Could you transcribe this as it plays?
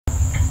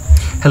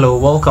Hello,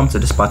 welcome to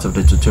this part of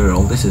the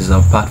tutorial. This is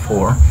part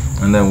 4,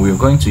 and then we're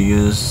going to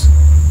use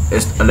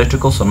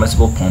electrical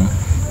submersible pump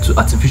to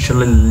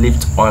artificially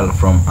lift oil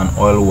from an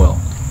oil well.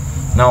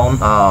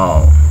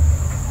 Now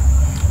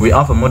we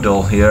have a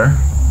model here,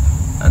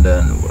 and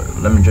then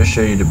let me just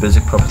show you the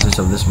basic properties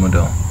of this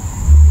model.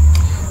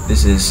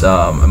 This is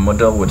a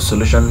model with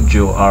solution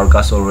GOR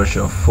gas oil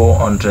ratio of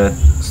 400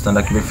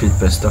 standard cubic feet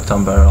per stock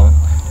ton barrel.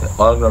 The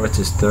oil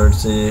gravity is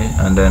 30,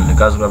 and then the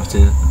gas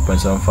gravity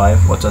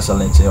 0.75, water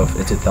salinity of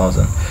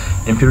 80,000.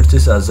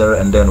 Impurities are 0,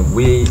 and then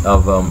we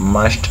have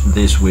matched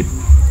this with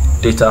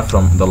data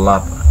from the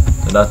lab.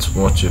 So that's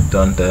what you've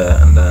done there,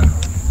 and then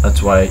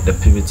that's why the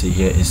PVT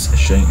here is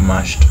showing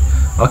matched.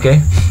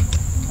 Okay,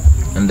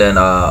 and then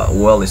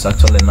well is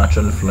actually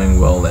naturally flowing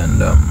well,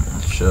 and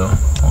sure,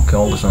 okay,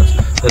 all this ones.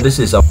 So this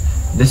is our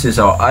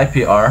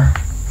IPR,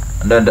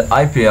 and then the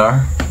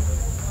IPR,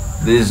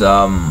 this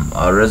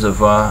our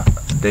reservoir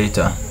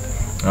data,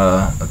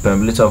 a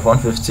permeability of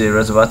 150,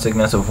 reservoir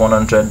thickness of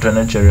 100,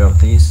 drainage area of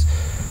these,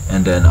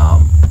 and then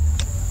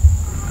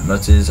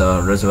notice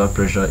our reservoir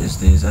pressure is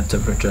this and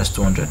temperature is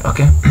 200.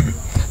 Okay.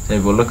 So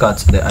if we look at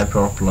the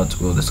IPR plot,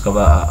 we'll discover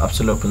our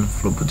absolute open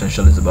flow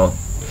potential is about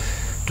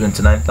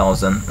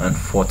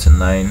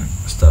 29,049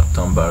 stock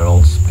ton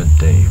barrels per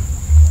day.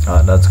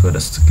 That's good. The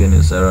skin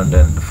is 0, and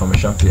then the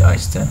formation PI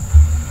is 10.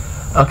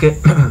 Okay.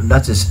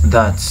 That is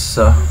that.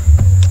 So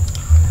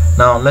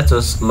now let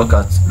us look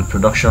at the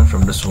production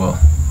from this well.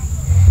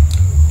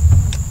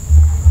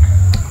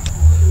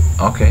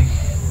 Okay,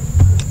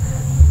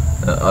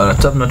 our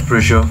top knot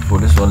pressure for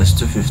this well is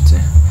 250,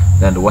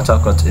 then the water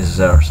cut is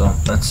 0. So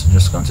let's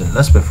just continue.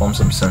 Let's perform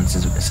some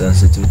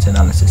sensitivity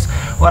analysis.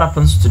 What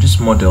happens to this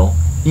model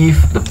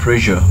if the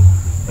pressure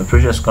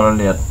is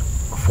currently at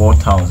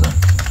 4,000?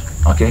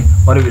 Okay,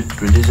 what if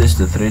it reduces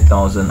to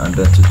 3,000 and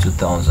then to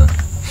 2,000?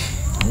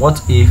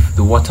 What if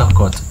the water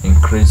cut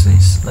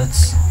increases?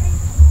 Let's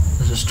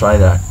just try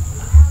that.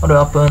 What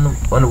will happen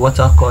when the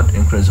water cut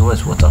increases? What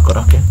is water cut?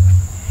 Okay,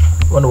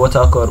 when the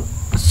water cut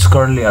is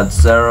currently at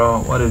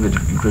 0, what if it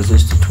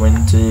increases to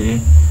 20,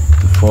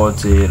 to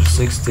 40, to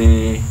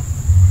 60,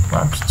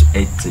 perhaps to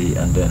 80,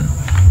 and then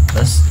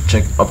let's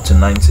check up to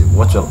 90?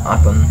 What will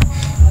happen?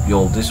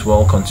 Will this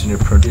well continue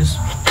to produce?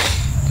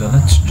 So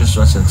let's just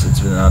run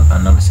sensitivity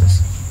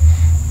analysis.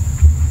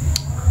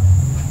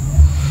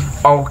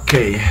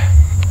 Okay,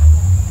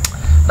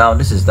 now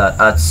this is that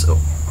at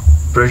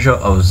pressure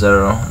of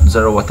 0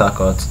 water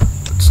cut,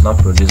 it's not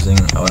producing,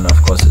 and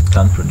of course it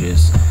can't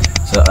produce.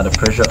 So at a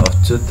pressure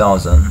of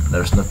 2,000,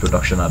 there is no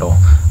production at all.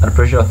 At a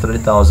pressure of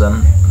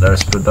 3,000, there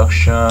is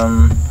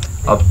production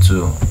up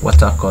to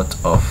water cut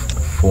of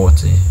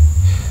 40.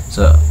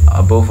 So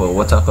above a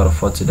water cut of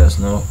 40, there's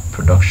no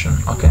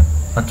production. Okay,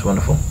 that's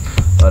wonderful.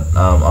 But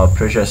our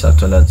pressure is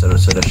actually at 0,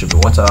 so there should be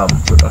water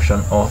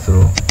production all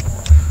through.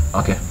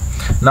 Okay,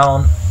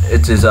 now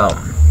it is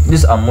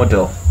this is a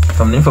model.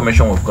 From the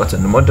information we've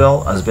gotten, the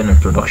model has been in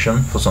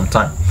production for some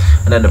time,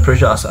 and then the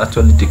pressure has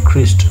actually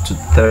decreased to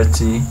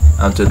 30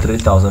 and to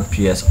 3,000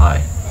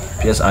 psig,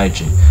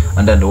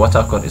 and then the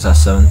water cut is at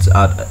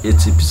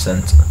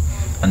 80%,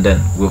 and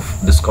then we've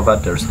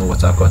discovered there is no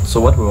water cut.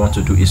 So what we want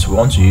to do is we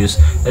want to use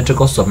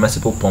electrical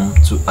submersible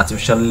pump to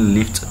artificially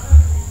lift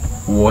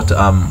water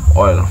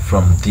oil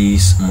from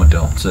this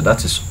model. So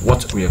that is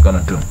what we are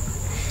gonna do.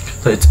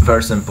 So it's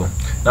very simple.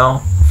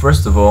 Now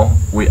first of all,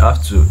 we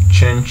have to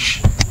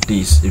change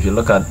this. If you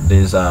look at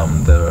this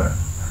the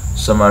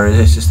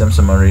summary system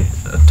summary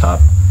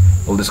tab,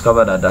 we'll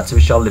discover that the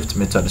artificial lift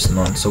method is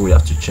none, so we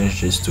have to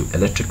change this to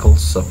electrical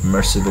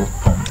submersible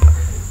pump.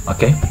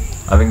 Okay,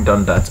 having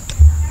done that,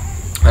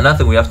 another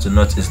thing we have to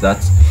note is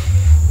that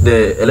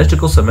the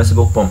electrical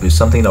submersible pump is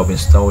something that will be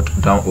installed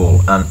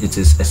downhole, and it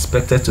is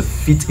expected to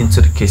fit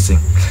into the casing,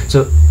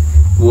 so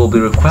we'll be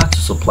required to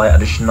supply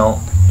additional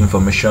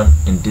information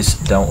in this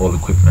downhole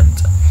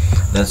equipment.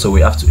 Then so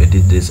we have to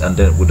edit this, and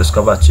then we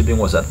discover tubing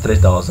was at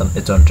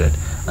 3,800,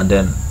 and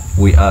then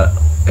we are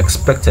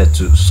expected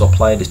to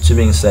supply the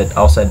tubing inside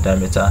outside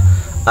diameter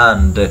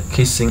and the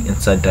casing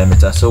inside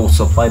diameter. So we'll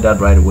supply that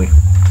right away.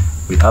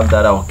 We have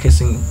that our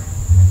casing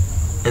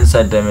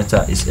inside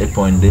diameter is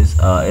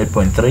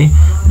 8.3,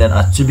 then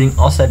our tubing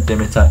outside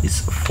diameter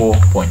is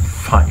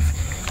 4.5.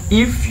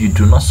 if you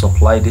do not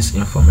supply this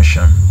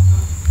information,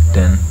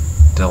 then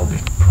there'll be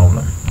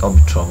problem, there'll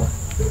be trouble.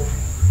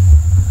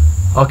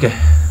 Okay,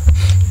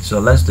 so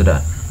let's do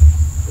that.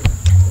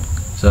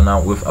 So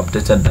now we've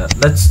updated that.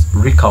 Let's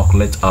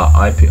recalculate our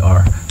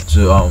IPR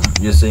to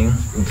using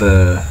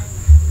the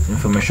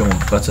information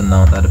we've gotten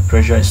now, that the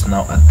pressure is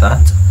now at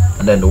that,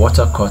 and then the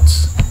water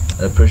cut,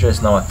 the pressure is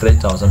now at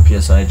 3,000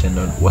 psi, and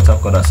the water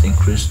cut has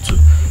increased to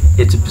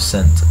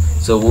 80%.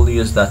 So we'll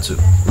use that to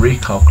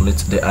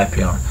recalculate the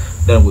IPR.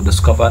 Then we'll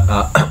discover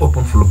our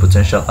open flow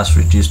potential has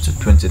reduced to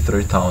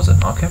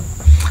 23,000. Okay,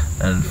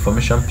 and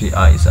formation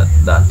PI is at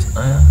that.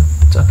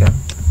 It's okay.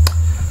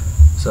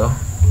 So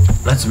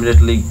let's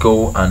immediately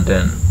go and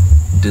then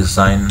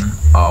design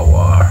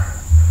our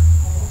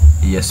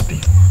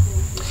ESP.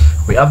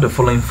 We have the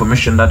following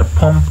information: that the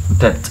pump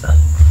depth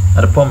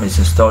and the pump is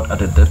installed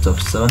at a depth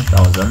of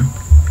 7,000,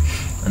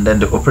 and then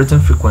the operating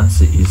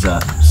frequency is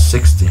at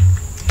 60,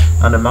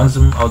 and the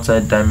maximum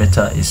outside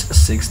diameter is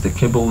 6. The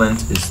cable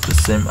length is the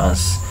same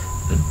as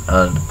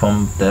the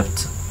pump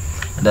depth,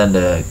 and then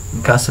the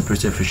gas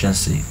separator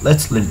efficiency,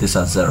 let's leave this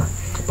at 0,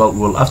 but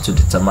we'll have to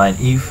determine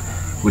if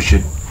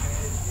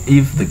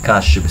the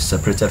gas should be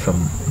separated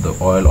from the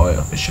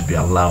oil, it should be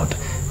allowed.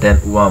 Then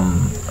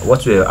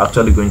what we're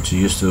actually going to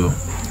use to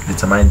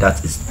determine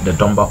that is the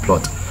Dunbar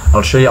plot.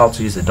 I'll show you how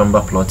to use the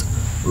Dunbar plot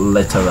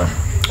later on.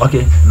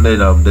 Okay,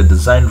 the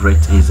design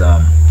rate is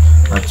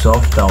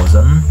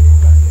 12,000.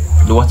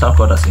 The water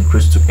cut has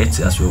increased to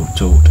 80 as we were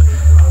told,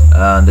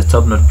 and the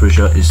top node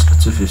pressure is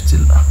 250.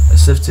 The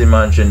safety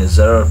margin is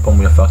 0, pump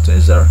wear factor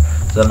is 0.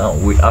 So now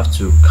we have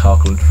to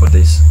calculate for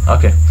this.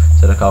 Okay,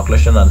 so the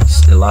calculation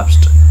has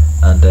elapsed,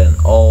 and then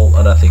all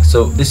other things.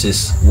 So this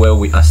is where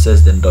we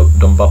assess the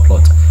Dunbar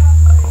plot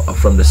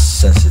from the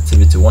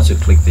sensitivity. Once you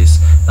click this,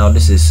 now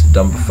this is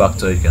Dunbar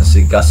factor. You can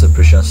see gas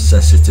separation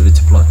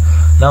sensitivity plot.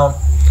 Now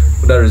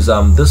there is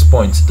this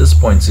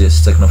point here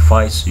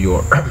signifies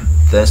your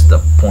test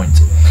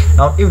point.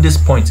 Now if this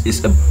point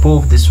is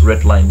above this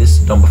red line, this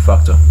Dunbar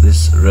factor,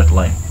 this red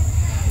line,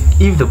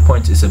 if the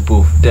point is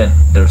above, then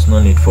there's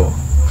no need for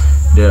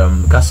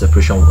the gas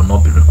separation, will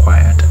not be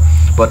required.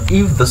 But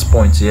if this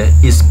point here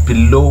is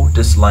below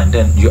this line,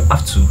 then you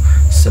have to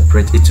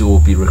separate. It will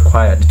be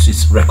required. It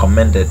is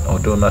recommended,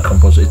 although not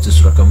compulsory, it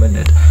is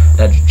recommended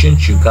that you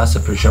change your gas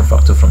separation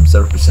factor from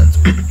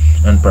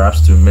 0% and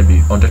perhaps to maybe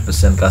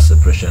 100% gas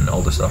separation,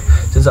 all the stuff.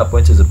 Since our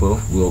point is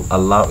above, we'll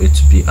allow it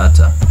to be at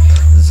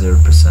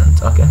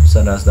 0%. Okay,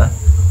 so that's that.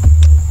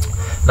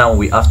 Now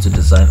we have to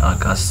design our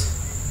gas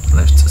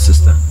lift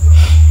system.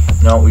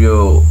 Now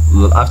you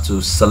will have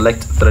to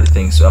select 3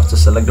 things. You have to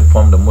select the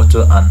pump, the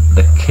motor, and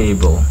the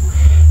cable.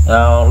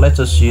 Now let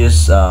us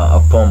use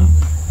a pump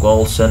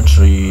called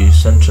central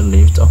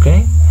lift.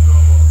 Okay,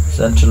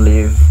 central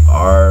lift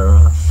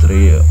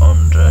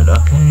R300.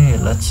 Okay,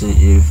 let's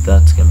see if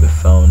that can be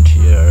found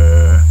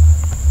here.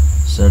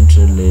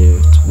 Central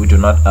lift. We do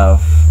not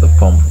have the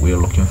pump we are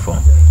looking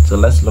for, so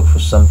let's look for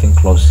something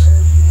close.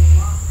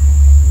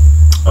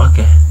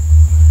 Okay,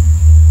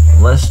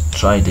 let's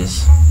try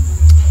this.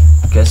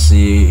 Okay,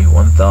 see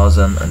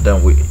 1000, and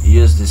then we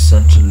use this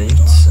central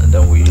lift, and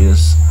then we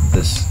use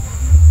this.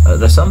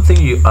 There's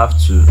something you have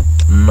to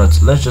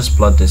note. Let's just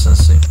plot this and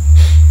see.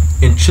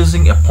 In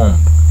choosing a pump,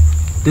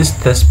 this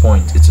test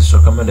point, it is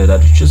recommended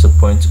that you choose a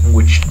point in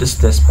which this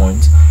test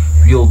point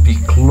will be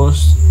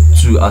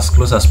as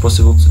close as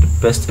possible to the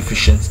best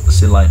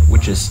efficiency line,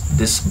 which is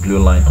this blue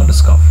line on the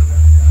scarf.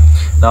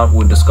 Now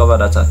we discover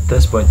that our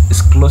test point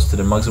is close to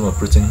the maximum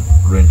operating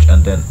range,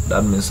 and then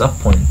that means that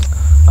point,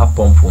 our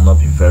pump will not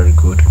be very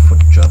good for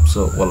the job,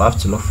 so we'll have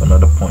to look for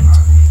another point.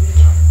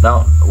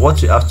 Now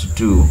what you have to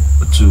do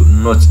to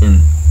note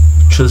in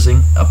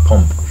choosing a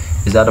pump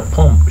is that a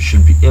pump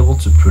should be able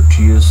to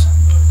produce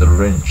the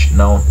range.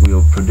 Now we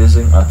are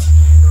producing at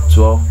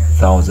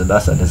 12,000,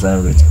 that's a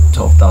design rate,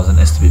 12,000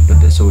 STB per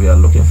day, so we are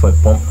looking for a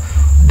pump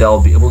that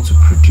will be able to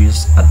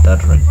produce at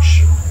that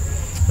range.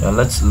 Now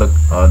let's look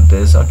at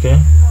this.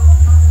 Okay,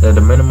 then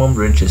the minimum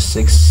range is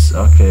 6,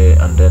 okay,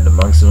 and then the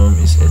maximum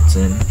is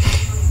 18.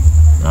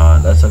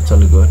 That's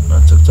actually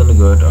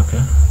good.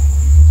 Okay,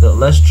 so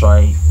let's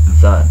try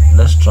that.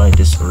 Let's try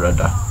this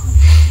radar,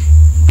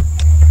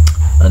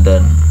 and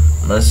then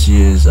let's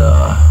use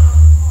radar,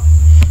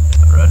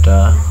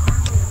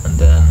 and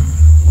then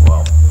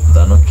wow,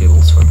 there are no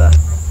cables for that.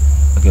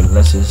 Okay,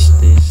 let's use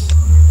this,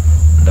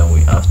 and then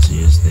we have to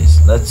use this.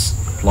 Let's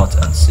plot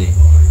and see.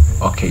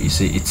 Okay, you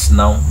see it's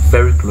now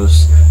very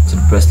close to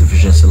the best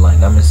efficiency line.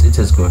 That means it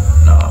is good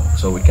now,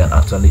 so we can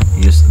actually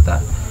use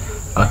that.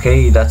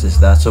 Okay, that is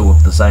that. So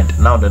we've designed.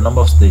 Now the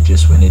number of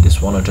stages we need is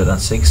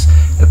 106.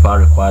 The power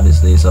required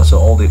is this. Also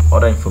all the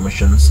other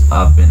informations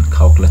have been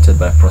calculated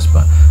by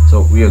Prosper,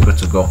 so we are good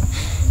to go.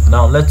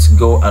 Now let's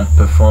go and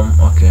perform.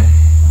 Okay,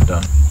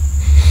 done.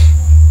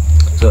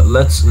 So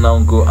let's now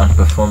go and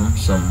perform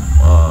some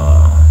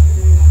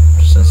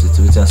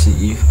sensitivity and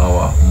see if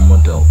our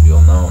model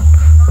will now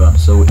run.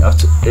 So we have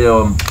to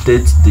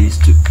update this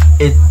to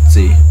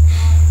 80.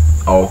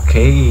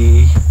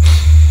 Okay,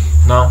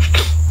 now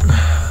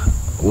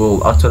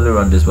we'll actually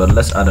run this, but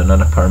let's add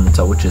another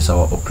parameter, which is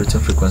our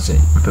operating frequency,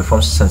 and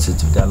perform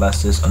sensitivity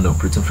analysis on the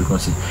operating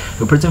frequency.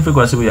 The operating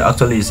frequency we are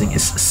actually using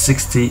is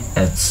 60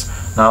 Hz.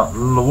 Now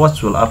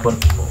what will happen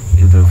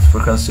if the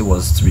frequency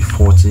was to be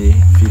 40,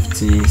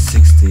 50,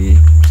 60,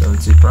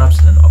 70, perhaps,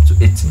 and up to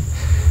 80?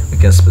 We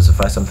can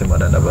specify something more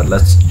than that, but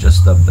let's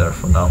just stop there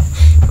for now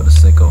for the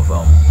sake of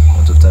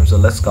time. So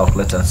let's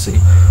calculate and see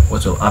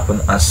what will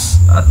happen as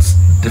at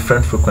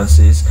different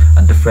frequencies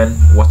and different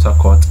water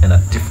cut and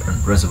at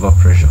different reservoir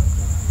pressure.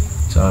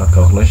 So our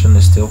calculation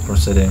is still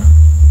proceeding.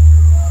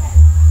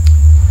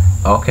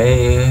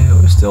 Okay,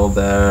 we're still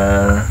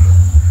there.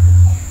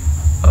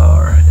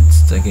 Or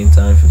it's taking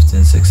time,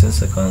 15, 16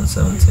 seconds,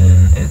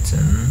 17, 18.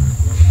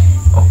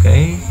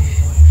 Okay,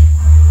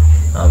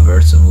 our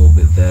version will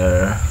be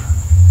there.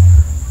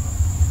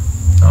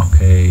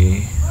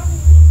 Okay,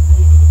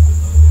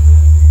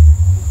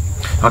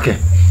 Okay,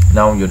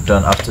 now you're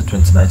done after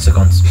 29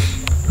 seconds.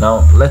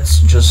 Now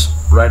let's just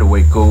right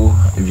away go.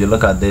 If you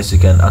look at this, you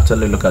can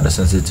actually look at the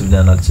sensitivity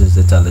analysis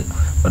data,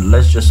 but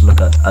let's just look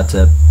at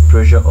a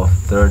pressure of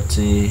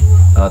 30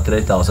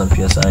 3000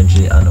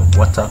 psig and a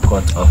water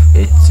cut of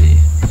 80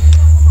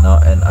 now,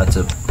 and at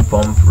a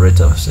pump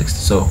rate of 60.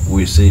 So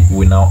we see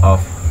we now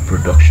have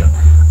production.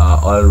 Our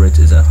oil rate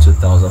is at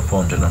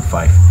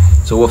 2405.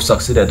 So we've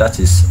succeeded. That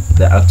is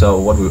the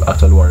actual what we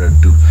actually wanted to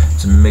do,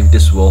 to make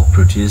this well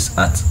produce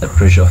at a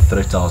pressure of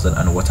 3000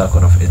 and a water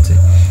cut of 80.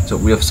 So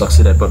we have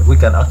succeeded, but we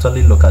can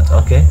actually look at,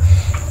 okay,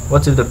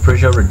 what if the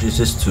pressure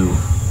reduces to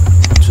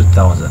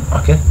 2000?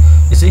 Okay,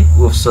 you see,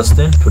 we've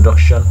sustained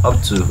production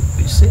up to,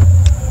 you see,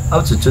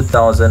 up to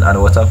 2000 and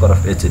a water cut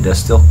of 80. There's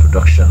still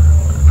production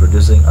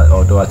producing,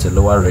 although at a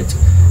lower rate.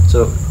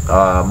 So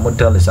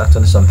model is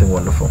actually something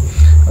wonderful.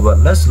 But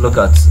let's look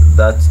at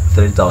that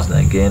 3000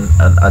 again,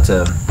 and at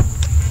a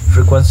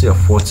frequency of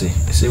 40.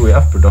 You see, we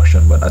have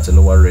production but at a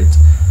lower rate.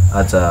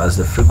 As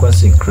the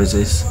frequency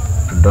increases,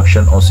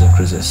 production also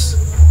increases.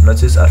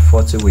 Notice at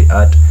 40 we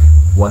add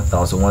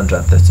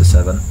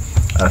 1137,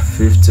 at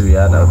 50 we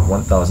add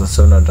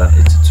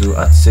 1782,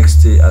 at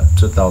 60 at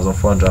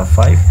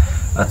 2405,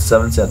 at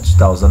 70 at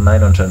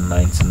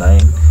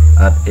 2999,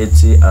 at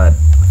 80 at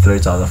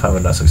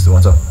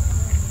 3561. So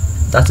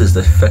that is the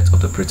effect of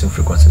the operating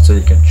frequency. So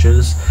you can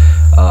choose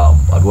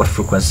at what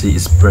frequency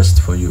is pressed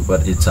for you,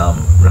 but it's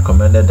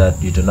recommended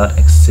that you do not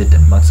exceed the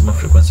maximum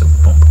frequency of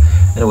the pump.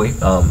 Anyway,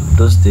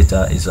 those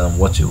data is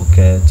what you will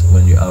get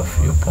when you have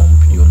your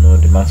pump. You know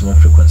the maximum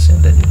frequency,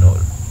 and then you know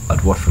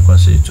at what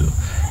frequency to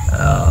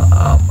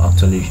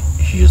actually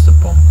use the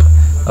pump.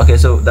 Okay,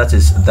 so that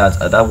is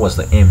that was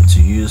the aim,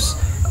 to use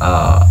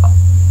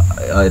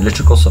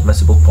electrical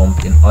submersible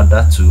pump in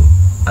order to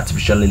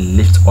artificially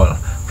lift oil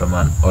from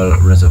an oil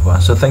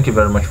reservoir. So thank you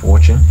very much for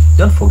watching.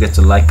 Don't forget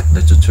to like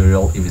the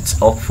tutorial if it's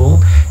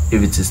helpful.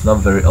 If it is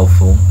not very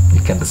helpful,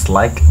 you can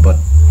dislike, but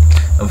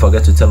don't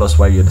forget to tell us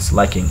why you're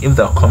disliking. If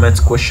there are comments,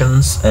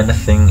 questions,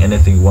 anything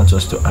you want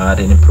us to add,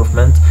 an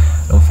improvement,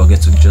 don't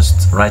forget to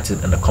just write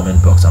it in the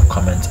comment box and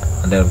comment,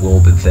 and then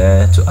we'll be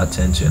there to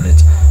attend to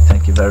it.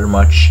 Thank you very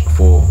much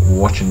for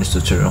watching this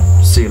tutorial.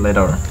 See you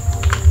later on.